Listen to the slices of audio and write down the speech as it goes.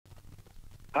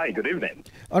Hi, good evening.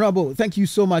 Honorable, thank you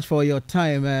so much for your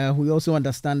time. We also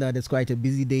understand that it's quite a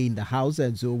busy day in the House,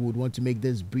 and so we would want to make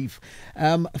this brief.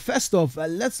 First off,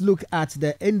 let's look at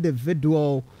the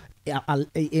individual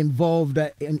involved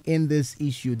in this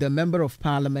issue, the Member of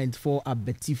Parliament for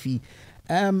Abetifi.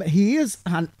 He is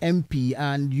an MP,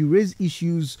 and you raise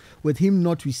issues with him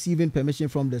not receiving permission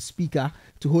from the Speaker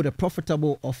to hold a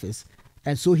profitable office,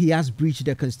 and so he has breached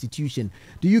the Constitution.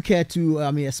 Do you care to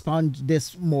expound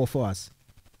this more for us?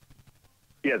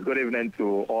 Yes, good evening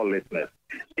to all listeners.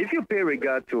 If you pay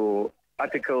regard to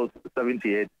Articles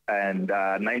 78 and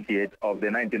 98 of the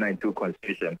 1992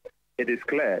 Constitution, it is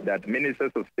clear that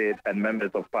ministers of state and members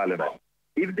of parliament,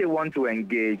 if they want to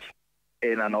engage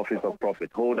in an office of profit,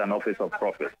 hold an office of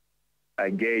profit,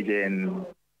 engage in,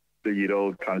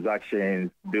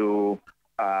 transactions,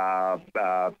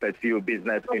 pursue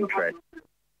business interests,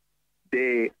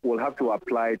 they will have to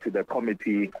apply to the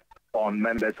Committee on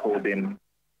Members Holding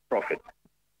Profit.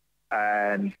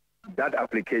 And that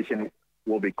application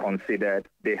will be considered.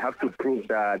 They have to prove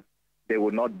that they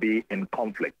will not be in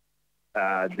conflict.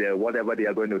 Whatever they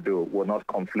are going to do will not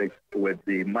conflict with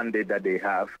the mandate that they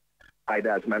have,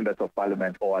 either as members of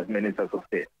parliament or as ministers of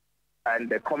state. And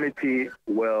the committee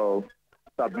will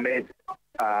submit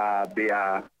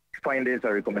their findings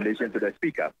and recommendations to the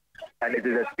Speaker. And it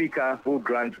is the Speaker who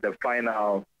grants the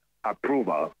final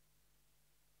approval,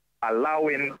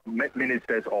 allowing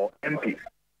ministers or MPs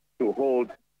to hold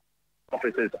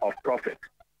offices of profit.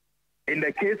 In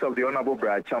the case of the Honorable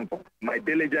Bryan Acheampong, my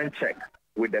diligent check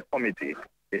with the committee,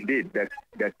 indeed,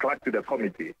 the clerk to the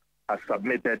committee has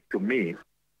submitted to me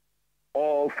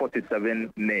all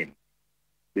 47 names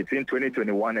between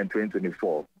 2021 and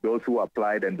 2024, those who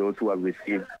applied and those who have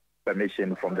received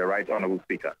permission from the Right Honorable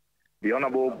Speaker. The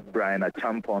Honorable Bryan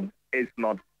Acheampong is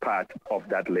not part of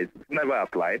that list. Never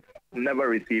applied, never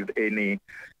received any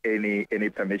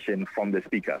permission from the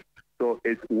Speaker. So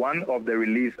it's one of the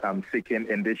reliefs I'm seeking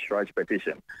in this CHRAJ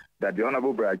petition, that the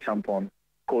Honorable Bryan Acheampong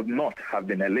could not have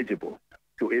been eligible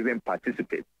to even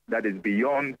participate. That is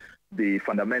beyond the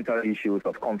fundamental issues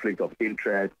of conflict of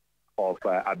interest, of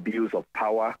abuse of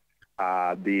power,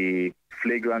 the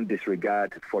flagrant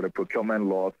disregard for the procurement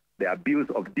laws, the abuse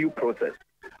of due process,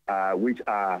 which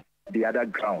are the other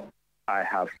grounds I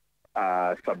have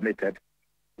submitted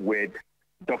with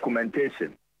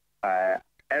documentation,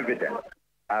 evidence.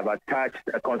 I've attached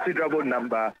a considerable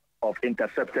number of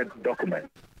intercepted documents,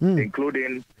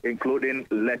 including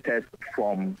letters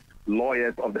from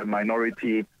lawyers of the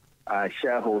minority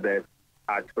shareholders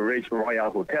at CHRAJ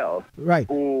Royal Hotels. Right.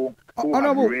 Who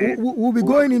Honorable, we'll be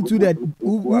going into that.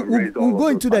 We'll go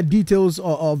into the details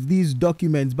of these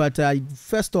documents, but I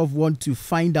first off want to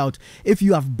find out if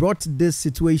you have brought this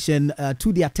situation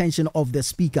to the attention of the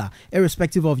Speaker,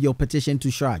 irrespective of your petition to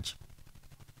CHRAJ.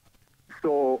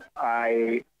 So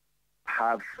I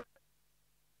have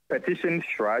petitioned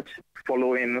CHRAJ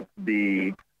following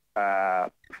the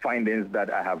findings that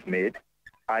I have made.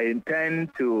 I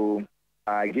intend to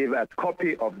give a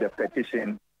copy of the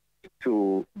petition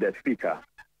to the Speaker.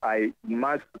 I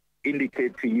must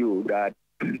indicate to you that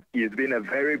it's been a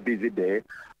very busy day.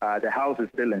 The House is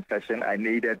still in session. I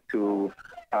needed to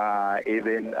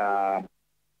even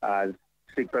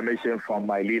seek permission from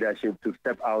my leadership to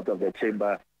step out of the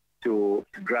chamber to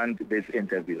grant this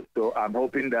interview. So I'm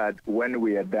hoping that when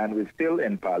we are done, we're still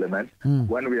in Parliament,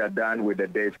 when we are done with the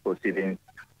day's proceedings,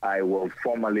 I will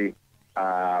formally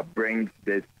bring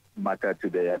this matter to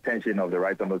the attention of the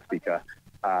Right Honourable Speaker.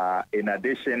 In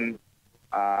addition,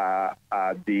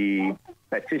 the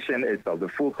petition itself, the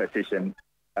full petition,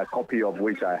 a copy of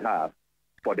which I have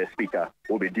for the Speaker,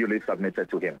 will be duly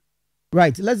submitted to him.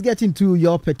 Right, let's get into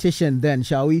your petition then,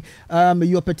 shall we?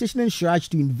 You're petitioning CHRAJ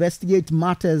to investigate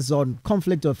matters on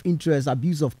conflict of interest,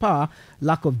 abuse of power,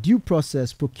 lack of due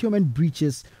process, procurement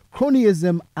breaches,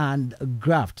 cronyism, and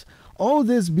graft. All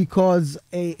this because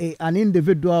an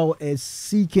individual is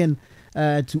seeking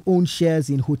to own shares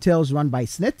in hotels run by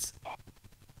SSNIT?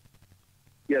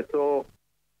 Yeah, so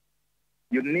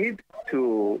you need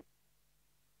to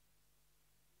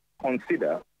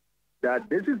consider that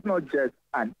this is not just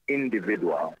an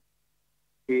individual.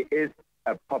 He is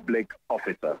a public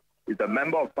officer. He's a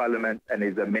member of parliament and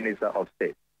he's a minister of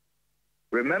state.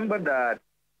 Remember that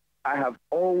I have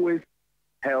always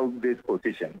held this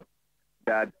position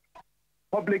that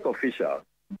public officials,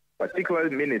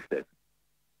 particularly ministers,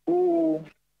 who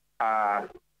are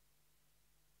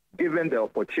given the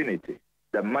opportunity,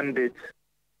 the mandate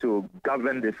to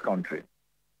govern this country,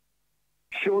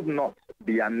 should not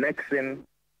be annexing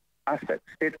assets,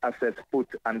 state assets put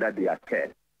under their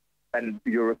care. And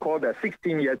you recall that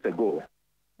 16 years ago,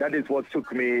 That is what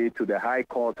took me to the High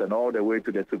Court and all the way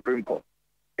to the Supreme Court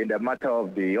in the matter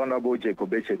of the Honorable Jacob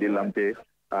Lamte,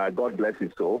 God bless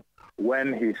his soul,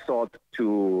 when he sought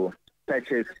to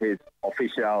purchase his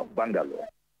official bungalow.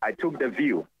 I took the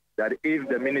view that if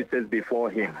the ministers before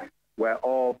him were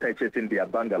all purchasing their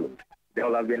bungalows, there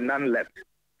will have been none left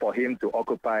for him to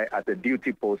occupy at a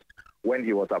duty post when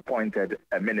he was appointed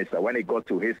a minister, when he got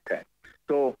to his turn.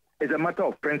 So it's a matter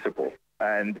of principle.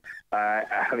 And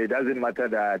it doesn't matter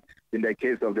that in the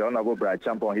case of the Honorable Bryan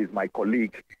Acheampong, he's my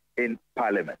colleague in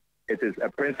Parliament. It is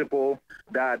a principle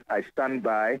that I stand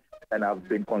by, and I've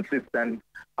been consistent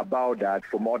about that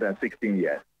for more than 16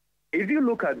 years. If you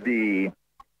look at the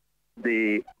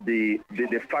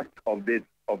fact of this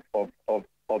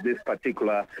this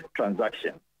particular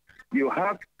transaction, you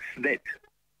have SSNIT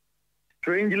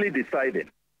strangely decided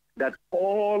that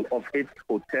all of its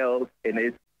hotels in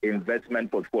its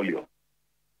investment portfolio,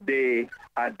 they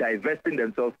are divesting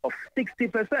themselves of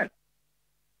 60%.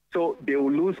 So they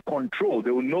will lose control. They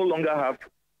will no longer have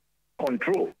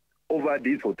control over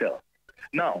these hotels.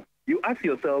 Now, you ask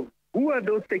yourself, who are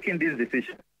those taking these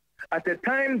decisions? At the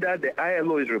time that the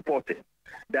ILO is reporting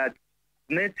that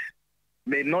SSNIT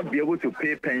may not be able to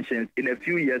pay pensions in a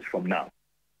few years from now,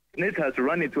 SSNIT has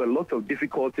run into a lot of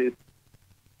difficulties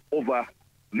over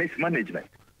mismanagement.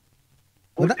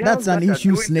 Well, that's an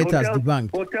issue SSNIT has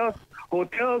debunked.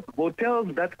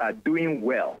 Hotels that are doing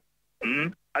well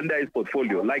under its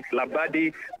portfolio, like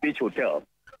Labadi Beach Hotel,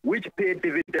 which paid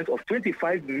dividends of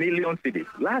 25 million cedis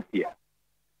last year.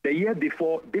 The year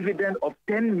before, dividend of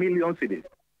 10 million cedis.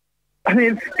 I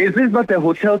mean, is this not a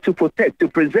hotel to protect, to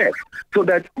preserve, so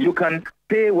that you can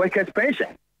pay workers'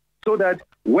 pension, so that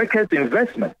workers'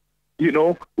 investment,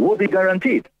 will be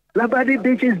guaranteed? Labadi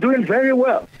Beach is doing very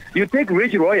well. You take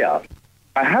Ridge Royal.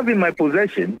 I have in my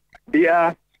possession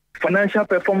their financial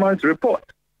performance report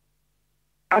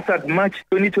as at March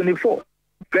 2024.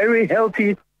 Very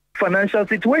healthy financial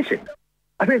situation.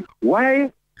 I mean,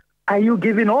 why are you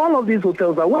giving all of these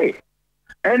hotels away?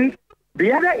 And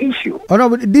the other issue. Oh no,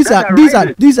 but these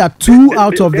are two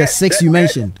out of the six you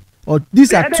mentioned, or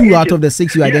these are two out of the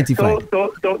six you identified.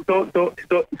 So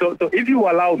if you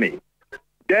allow me,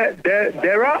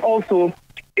 there are also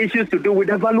issues to do with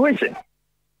the valuation.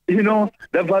 The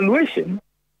valuation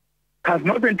has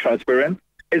not been transparent.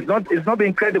 It's not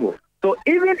been credible. So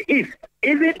even if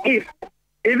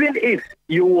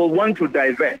you will want to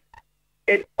divest,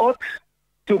 it ought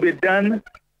to be done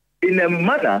in a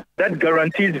manner that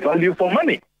guarantees value for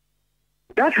money.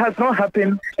 That has not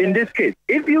happened in this case.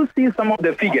 If you see some of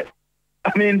the figures,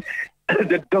 I mean,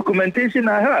 the documentation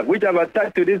I have, which I've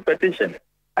attached to this petition,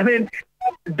 I mean,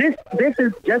 this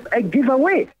is just a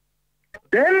giveaway.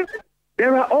 Then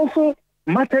there are also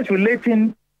matters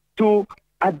relating to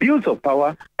abuse of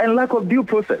power and lack of due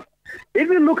process. If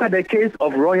you look at the case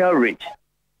of Royal Ridge,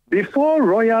 before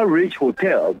Royal Ridge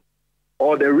Hotel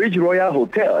or the Ridge Royal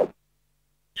Hotel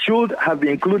should have been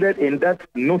included in that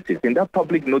notice, in that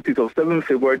public notice of 7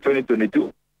 February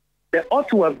 2022, there ought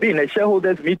to have been a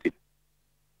shareholders meeting.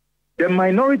 The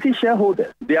minority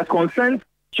shareholders, their consent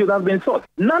should have been sought.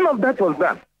 None of that was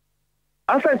done.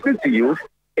 As I speak to you,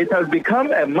 it has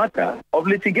become a matter of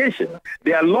litigation.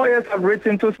 Their lawyers have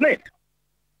written to SSNIT.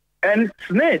 And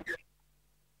SSNIT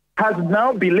has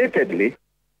now belatedly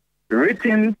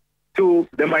written to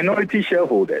the minority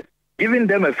shareholders, giving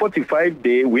them a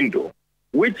 45-day window,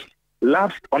 which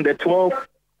lapsed on the 12th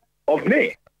of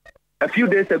May, a few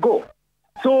days ago.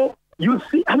 So you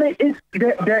see, I mean, it's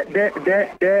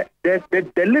the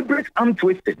deliberate arm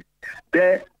twisting,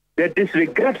 the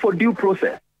disregard for due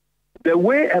process, the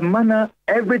way and manner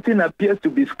everything appears to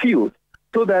be skewed,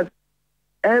 so that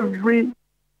every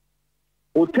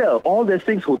hotel, all the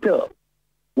 6 hotels,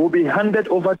 will be handed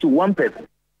over to one person.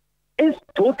 It's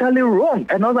totally wrong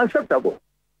and unacceptable.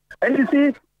 And you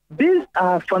see, these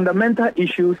are fundamental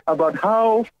issues about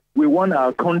how we want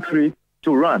our country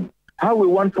to run, how we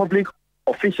want public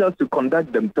officials to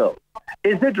conduct themselves.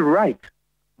 Is it right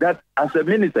that as a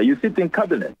minister, you sit in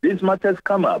cabinet, these matters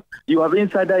come up, you have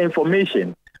insider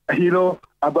information,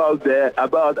 about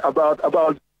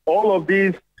all of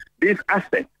these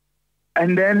aspects,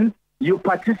 and then you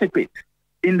participate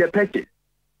in the purchase?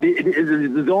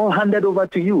 It's all handed over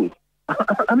to you.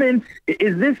 I mean,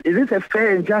 is this a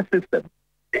fair and just system?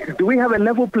 Do we have a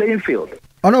level playing field?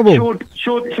 Honorable.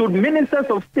 Should ministers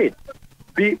of state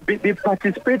be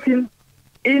participating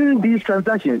in these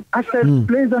transactions? Assets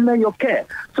placed under your care.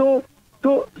 So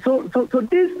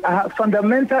these are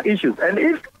fundamental issues. And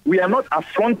if we are not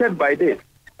affronted by this,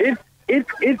 if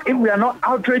we are not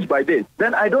outraged by this,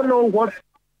 then I don't know what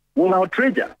will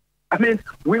outrage us. I mean,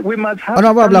 we must have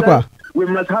standards, we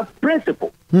must have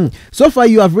principle. So far,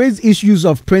 you have raised issues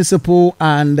of principle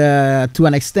and to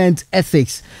an extent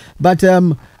ethics, but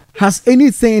has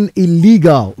anything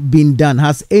illegal been done?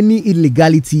 Has any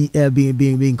illegality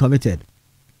been committed?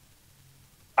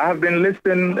 I have been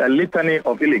listing a litany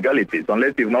of illegalities,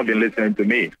 unless you've not been listening to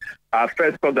me. I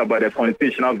first talked about the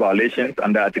constitutional violations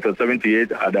under Article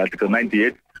 78 and Article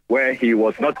 98, where he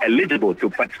was not eligible to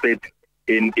participate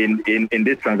in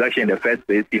this transaction in the first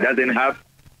place. He doesn't have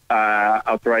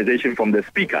authorization from the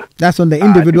speaker. That's on the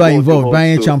individual involved,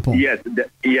 Bryan Acheampong.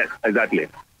 Yes, exactly.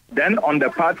 Then on the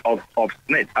part of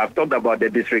SSNIT, I've talked about the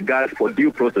disregard for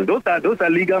due process. Those are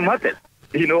legal matters.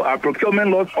 Our procurement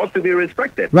laws ought to be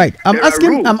respected. Right. I'm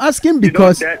asking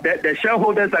because the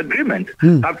shareholders' agreement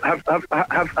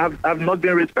have not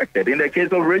been respected in the case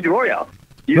of CHRAJ Royal.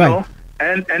 Know,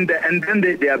 and then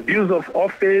the abuse of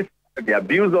office, the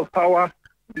abuse of power,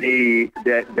 the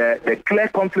clear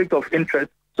conflict of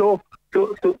interest. So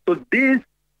these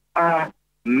are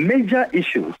major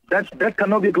issues that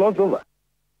cannot be glossed over.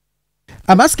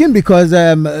 I'm asking because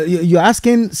you're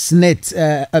asking CHRAJ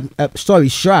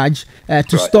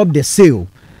to stop the sale.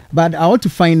 But I want to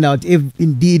find out if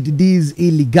indeed these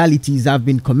illegalities have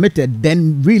been committed,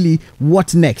 then really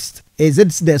what next? Is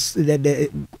it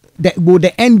will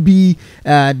the end be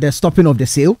the stopping of the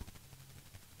sale?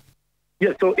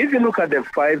 Yeah, so if you look at the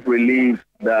 5 reliefs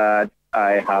that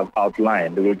I have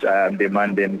outlined, which I am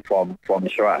demanding from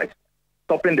CHRAJ,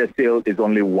 stopping the sale is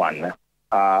only one.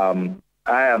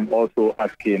 I am also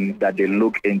asking that they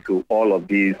look into all of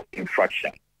these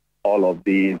infractions, all of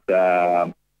these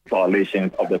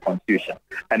violations of the Constitution,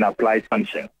 and apply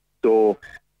sanctions. So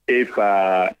if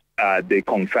they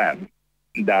confirm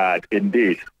that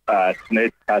indeed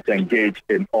SSNIT has engaged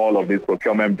in all of these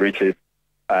procurement breaches,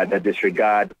 the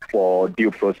disregard for due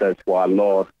process for our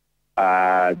laws,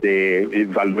 the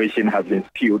evaluation has been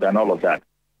skewed and all of that,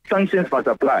 sanctions must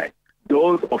apply.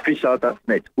 Those officials at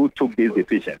SSNIT who took these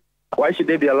decisions, why should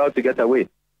they be allowed to get away?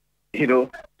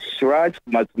 CHRAJ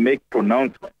must make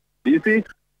pronouncements. You see,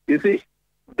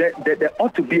 there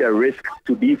ought to be a risk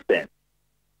to these things.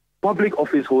 Public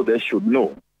office holders should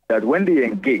know that when they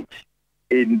engage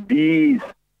in these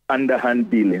underhand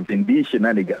dealings, in these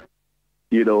shenanigans,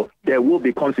 there will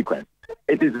be consequences.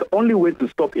 It is the only way to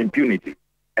stop impunity,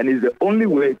 and it's the only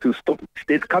way to stop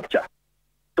state capture.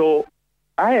 So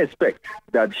I expect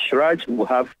that CHRAJ will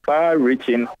have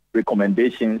far-reaching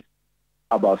recommendations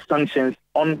about sanctions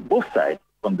on both sides,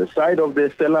 on the side of the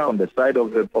seller, on the side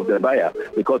of the buyer,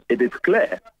 because it is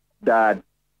clear that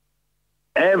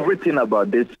everything about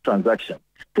this transaction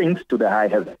stinks to the high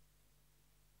heaven.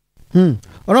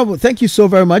 Honorable, thank you so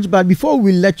very much. But before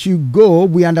we let you go,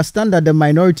 we understand that the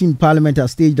minority in Parliament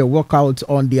has staged a walkout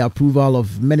on the approval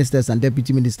of ministers and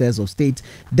deputy ministers of state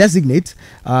designate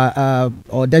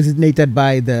or designated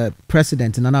by the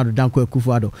President, Nana Addo Dankwa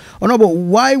Akufo-Addo. Honorable,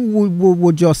 why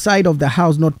would your side of the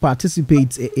House not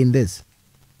participate in this?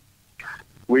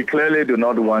 We clearly do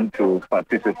not want to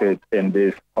participate in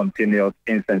this continuous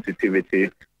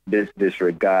insensitivity, this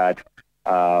disregard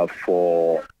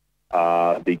for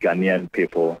the Ghanaian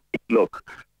people. Look,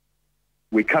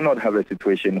 we cannot have a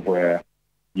situation where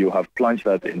you have plunged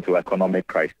us into economic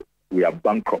crisis. We are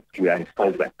bankrupt. We are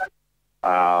insolvent.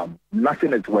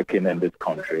 Nothing is working in this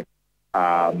country.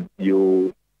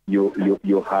 You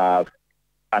have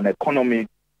an economy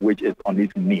which is on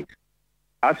its knees.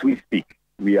 As we speak,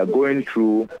 we are going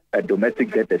through a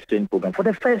domestic debt exchange program for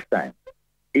the first time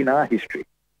in our history.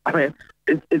 I mean,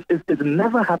 it's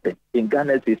never happened in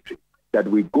Ghana's history that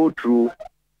we go through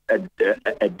a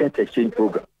debt exchange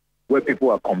program where people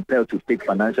are compelled to take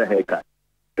financial haircuts.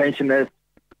 Pensioners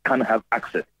can't have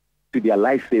access to their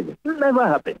life savings. It never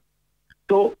happened.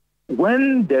 So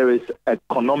when there is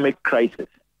economic crisis,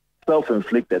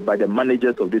 self-inflicted by the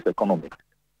managers of this economy,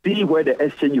 see where the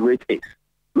exchange rate is.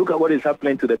 Look at what is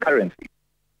happening to the currency.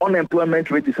 Unemployment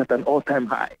rate is at an all-time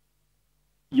high.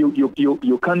 You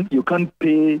can't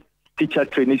pay teacher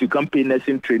trainees, you can't pay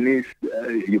nursing trainees,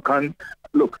 you can't.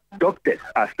 Look, doctors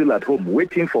are still at home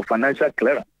waiting for financial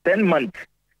clearance. 10 months.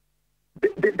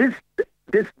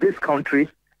 This country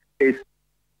is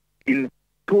in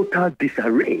total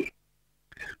disarray.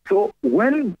 So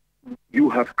when you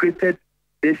have created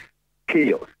this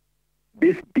chaos,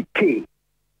 this decay,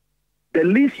 the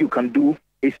least you can do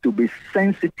is to be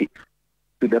sensitive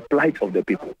to the plight of the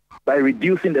people by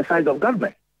reducing the size of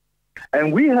government.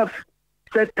 And we have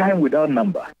set time without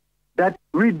number that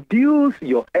reduce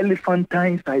your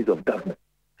elephantine size of government.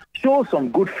 Show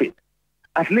some good faith.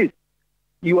 At least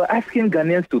you are asking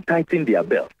Ghanaians to tighten their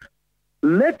belt.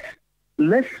 Let's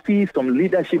see some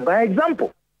leadership by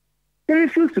example. They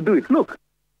refuse to do it. Look,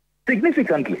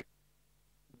 significantly,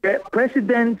 the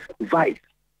president's vice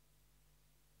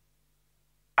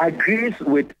agrees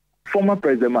with former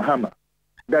President Mahama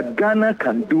that Ghana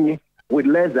can do with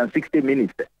less than 60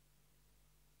 ministers.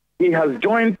 He has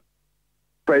joined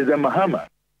President Mahama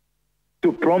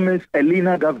to promise a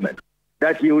leaner government,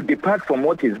 that he will depart from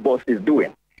what his boss is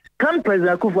doing. Can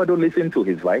President Akufo-Addo listen to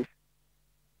his vice?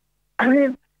 I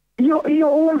mean, your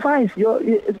own vice,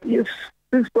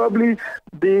 is probably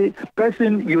the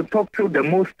person you talk to the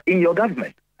most in your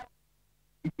government.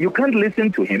 You can't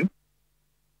listen to him.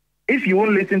 If you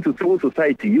won't listen to civil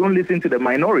society, you won't listen to the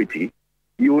minority,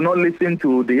 you will not listen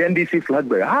to the NDC flag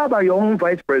bearer. How about your own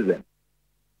vice president,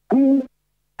 who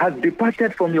has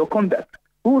departed from your conduct,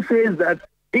 who says that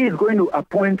he is going to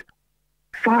appoint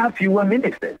far fewer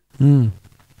ministers? And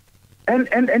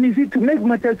you see, to make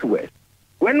matters worse,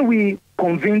 when we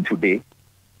convened today,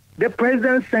 the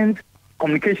president sent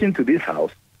communication to this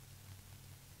house,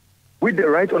 with the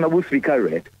Right Honorable Speaker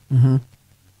read,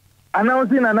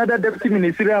 announcing another deputy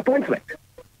ministerial appointment.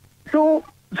 So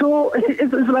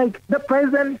it's like the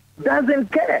president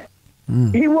doesn't care.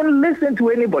 He won't listen to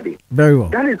anybody. Very well.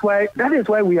 That is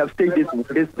why we have staged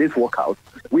this workout.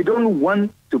 We don't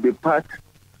want to be part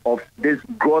of this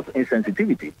gross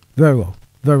insensitivity. Very well.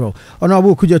 Very well.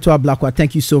 Honorable Okudzeto Ablakwa,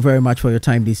 thank you so very much for your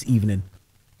time this evening.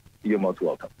 You're most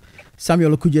welcome.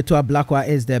 Samuel Okudzeto Ablakwa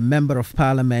is the Member of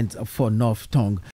Parliament for North Tongue.